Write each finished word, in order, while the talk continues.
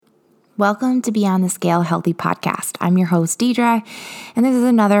Welcome to Beyond the Scale Healthy Podcast. I'm your host, Deidre, and this is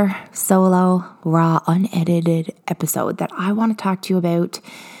another solo, raw, unedited episode that I want to talk to you about.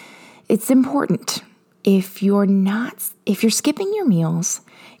 It's important. If you're skipping your meals,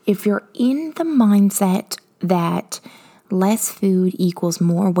 if you're in the mindset that less food equals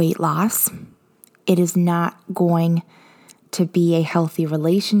more weight loss, it is not going to be a healthy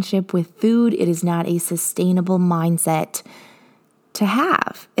relationship with food. It is not a sustainable mindset to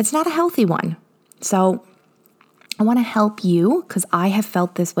have. It's not a healthy one. So I want to help you because I have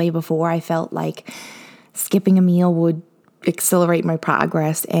felt this way before. I felt like skipping a meal would accelerate my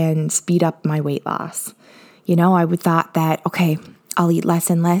progress and speed up my weight loss. I would thought that, okay, I'll eat less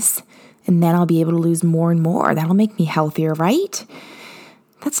and less, and then I'll be able to lose more and more. That'll make me healthier, right?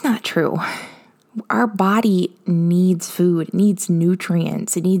 That's not true. Our body needs food, it needs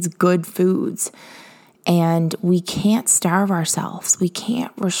nutrients, it needs good foods. And we can't starve ourselves. We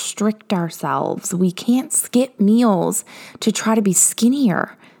can't restrict ourselves. We can't skip meals to try to be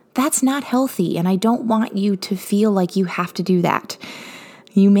skinnier. That's not healthy. And I don't want you to feel like you have to do that.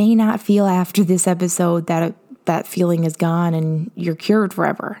 You may not feel after this episode that feeling is gone and you're cured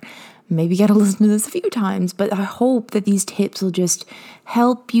forever. Maybe you got to listen to this a few times, but I hope that these tips will just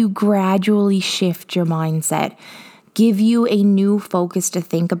help you gradually shift your mindset. Give you a new focus to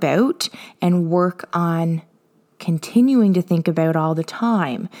think about and work on continuing to think about all the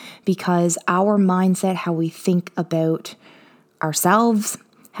time, because our mindset, how we think about ourselves,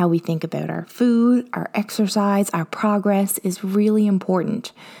 how we think about our food, our exercise, our progress is really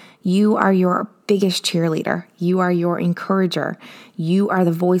important. You are your biggest cheerleader. You are your encourager. You are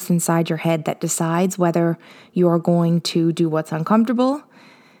the voice inside your head that decides whether you are going to do what's uncomfortable,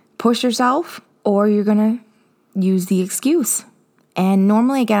 push yourself, or you're going to use the excuse. And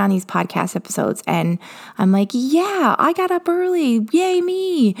normally I get on these podcast episodes and I'm like, yeah, I got up early. Yay,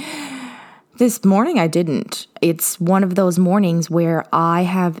 me. This morning I didn't. It's one of those mornings where I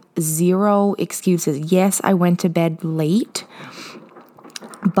have zero excuses. Yes, I went to bed late,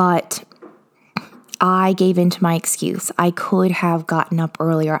 but I gave into my excuse. I could have gotten up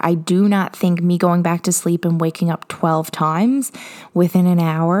earlier. I do not think me going back to sleep and waking up 12 times within an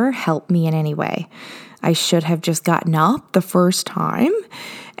hour helped me in any way. I should have just gotten up the first time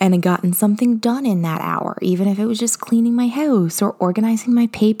and gotten something done in that hour, even if it was just cleaning my house or organizing my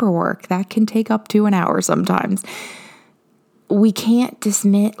paperwork. That can take up to an hour sometimes. We can't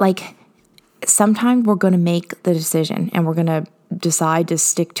dismiss, sometimes we're going to make the decision and we're going to decide to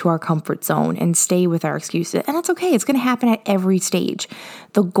stick to our comfort zone and stay with our excuses. And that's okay. It's going to happen at every stage.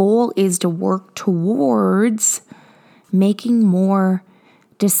 The goal is to work towards making more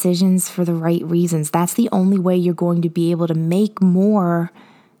decisions for the right reasons. That's the only way you're going to be able to make more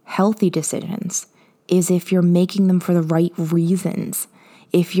healthy decisions, is if you're making them for the right reasons.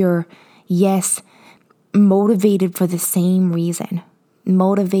 If you're, motivated for the same reason,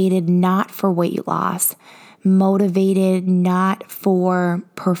 motivated not for weight loss, motivated not for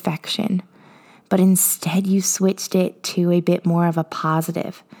perfection, but instead you switched it to a bit more of a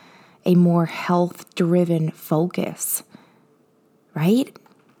positive, a more health-driven focus, right?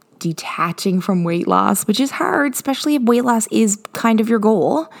 Detaching from weight loss, which is hard, especially if weight loss is kind of your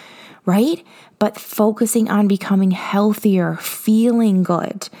goal, right? But focusing on becoming healthier, feeling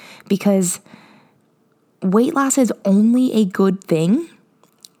good, because weight loss is only a good thing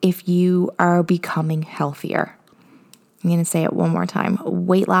if you are becoming healthier. I'm going to say it one more time.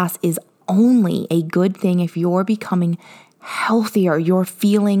 Weight loss is only a good thing if you're becoming healthier, you're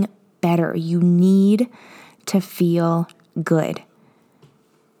feeling better. You need to feel good.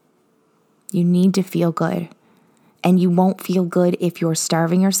 You need to feel good. And you won't feel good if you're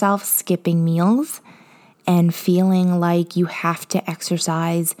starving yourself, skipping meals, and feeling like you have to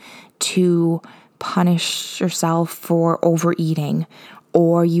exercise to punish yourself for overeating,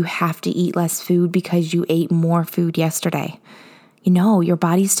 or you have to eat less food because you ate more food yesterday. Your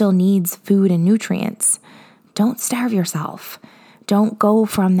body still needs food and nutrients. Don't starve yourself. Don't go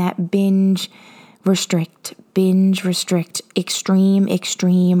from that binge restrict,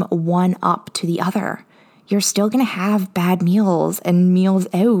 extreme, one up to the other. You're still going to have bad meals and meals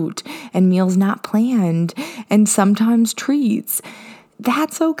out and meals not planned and sometimes treats.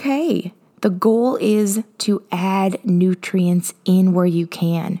 That's okay. The goal is to add nutrients in where you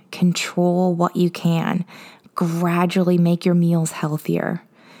can, control what you can, gradually make your meals healthier,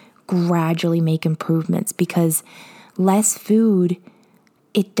 gradually make improvements, because less food,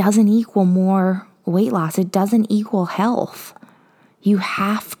 it doesn't equal more weight loss. It doesn't equal health. You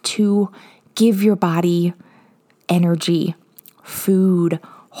have to give your body energy, food,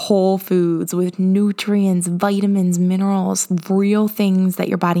 whole foods with nutrients, vitamins, minerals, real things that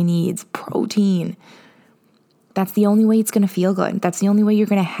your body needs, protein. That's the only way it's going to feel good. That's the only way you're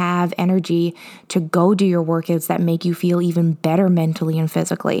going to have energy to go do your workouts that make you feel even better mentally and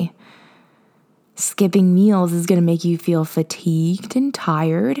physically. Skipping meals is going to make you feel fatigued and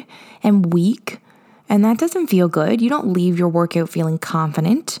tired and weak, and that doesn't feel good. You don't leave your workout feeling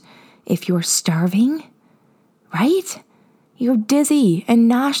confident if you're starving, right? You're dizzy and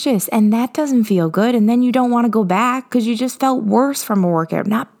nauseous, and that doesn't feel good, and then you don't want to go back because you just felt worse from a workout,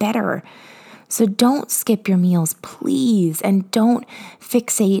 not better. So don't skip your meals, please, and don't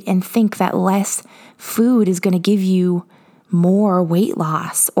fixate and think that less food is going to give you more weight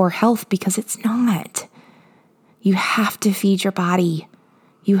loss or health, because it's not. You have to feed your body.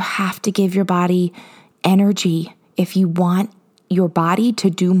 You have to give your body energy if you want your body to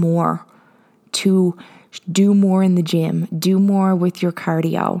do more in the gym, do more with your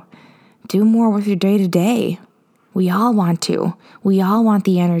cardio, do more with your day-to-day. We all want to. We all want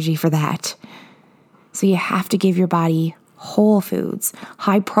the energy for that. So you have to give your body whole foods,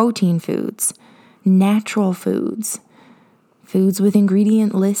 high protein foods, natural foods, foods with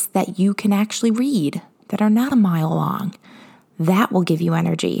ingredient lists that you can actually read, that are not a mile long. That will give you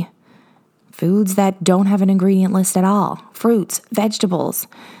energy. Foods that don't have an ingredient list at all, fruits, vegetables,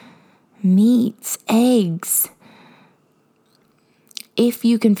 meats, eggs. If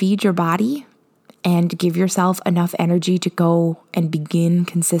you can feed your body and give yourself enough energy to go and begin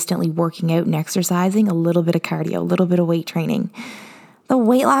consistently working out and exercising, a little bit of cardio, a little bit of weight training, the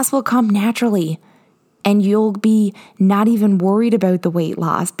weight loss will come naturally. And you'll be not even worried about the weight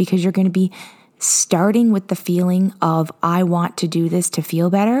loss, because you're going to be starting with the feeling of, I want to do this to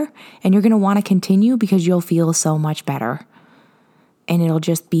feel better. And you're going to want to continue because you'll feel so much better. And it'll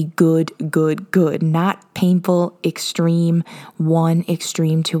just be good, not painful, extreme, one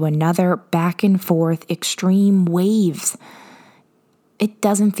extreme to another, back and forth, extreme waves. It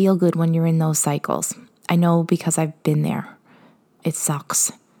doesn't feel good when you're in those cycles. I know, because I've been there. It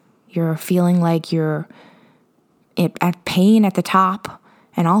sucks. You're feeling like you're at pain at the top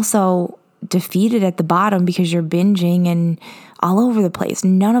and also defeated at the bottom because you're binging and all over the place.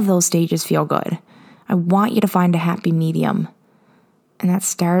 None of those stages feel good. I want you to find a happy medium. And that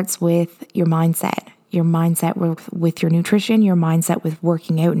starts with your mindset with your nutrition, your mindset with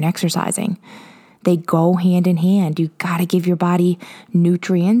working out and exercising. They go hand in hand. You got to give your body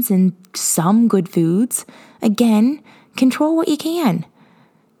nutrients and some good foods. Again, control what you can.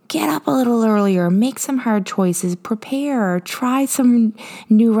 Get up a little earlier, make some hard choices, prepare, try some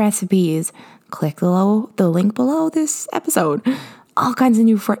new recipes. Click the link below this episode. All kinds of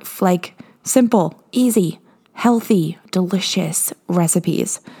new, simple, easy, healthy, delicious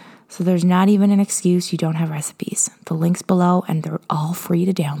recipes. So there's not even an excuse you don't have recipes. The link's below, and they're all free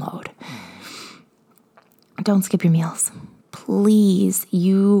to download. Don't skip your meals. Please,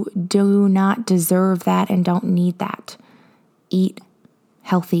 you do not deserve that and don't need that. Eat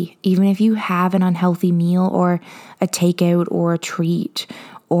healthy. Even if you have an unhealthy meal or a takeout or a treat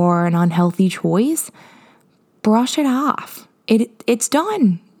or an unhealthy choice, brush it off. It's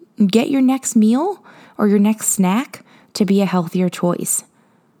done. Get your next meal or your next snack to be a healthier choice.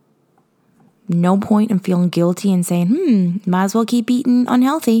 No point in feeling guilty and saying, might as well keep eating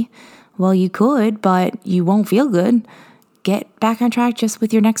unhealthy. Well, you could, but you won't feel good. Get back on track just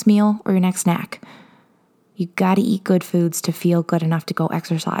with your next meal or your next snack. You got to eat good foods to feel good enough to go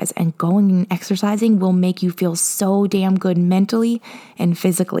exercise. And going and exercising will make you feel so damn good mentally and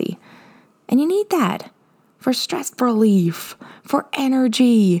physically. And you need that for stress relief, for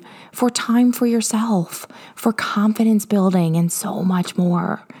energy, for time for yourself, for confidence building, and so much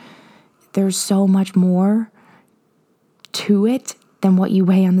more. There's so much more to it than what you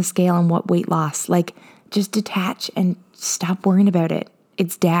weigh on the scale and what weight loss. Just detach and stop worrying about it.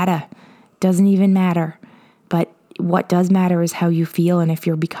 It's data. Doesn't even matter. But what does matter is how you feel and if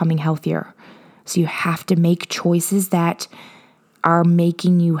you're becoming healthier. So you have to make choices that are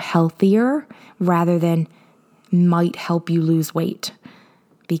making you healthier rather than might help you lose weight.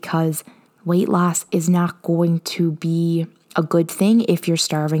 Because weight loss is not going to be a good thing if you're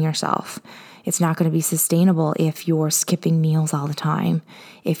starving yourself. It's not going to be sustainable if you're skipping meals all the time,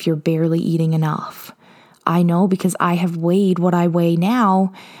 if you're barely eating enough. I know, because I have weighed what I weigh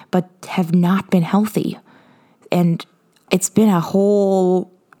now, but have not been healthy. And it's been a whole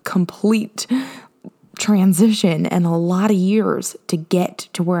complete transition and a lot of years to get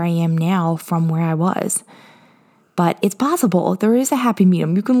to where I am now from where I was. But it's possible. There is a happy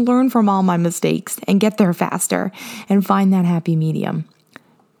medium. You can learn from all my mistakes and get there faster and find that happy medium.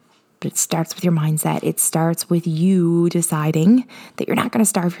 But it starts with your mindset. It starts with you deciding that you're not going to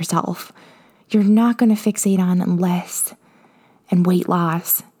starve yourself. You're not going to fixate on less and weight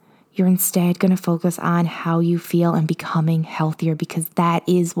loss. You're instead going to focus on how you feel and becoming healthier, because that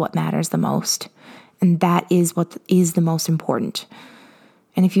is what matters the most. And that is what is the most important.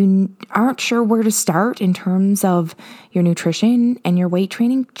 And if you aren't sure where to start in terms of your nutrition and your weight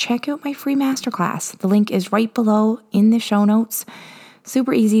training, check out my free masterclass. The link is right below in the show notes.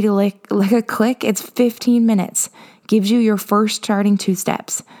 Super easy to like a click. It's 15 minutes. Gives you your first starting 2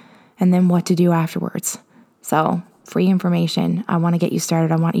 steps and then what to do afterwards. So free information. I want to get you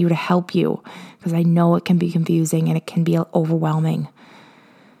started. I want you to help you, because I know it can be confusing and it can be overwhelming.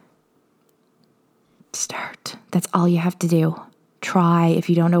 Start. That's all you have to do. Try. If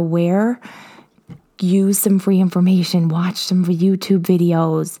you don't know where, use some free information, watch some YouTube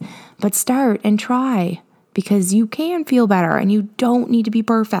videos, but start and try, because you can feel better and you don't need to be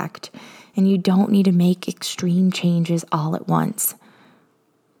perfect and you don't need to make extreme changes all at once.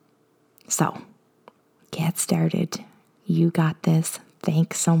 So get started. You got this.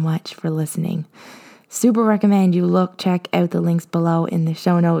 Thanks so much for listening. Super recommend you check out the links below in the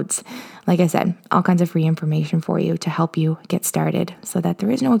show notes. Like I said, all kinds of free information for you to help you get started, so that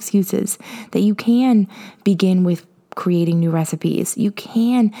there is no excuses, that you can begin with creating new recipes. You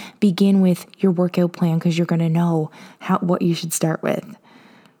can begin with your workout plan, because you're going to know what you should start with.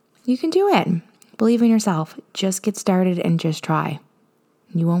 You can do it. Believe in yourself. Just get started and just try.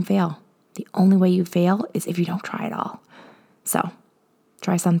 You won't fail. The only way you fail is if you don't try at all. So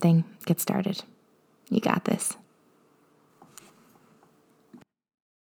try something, get started. You got this.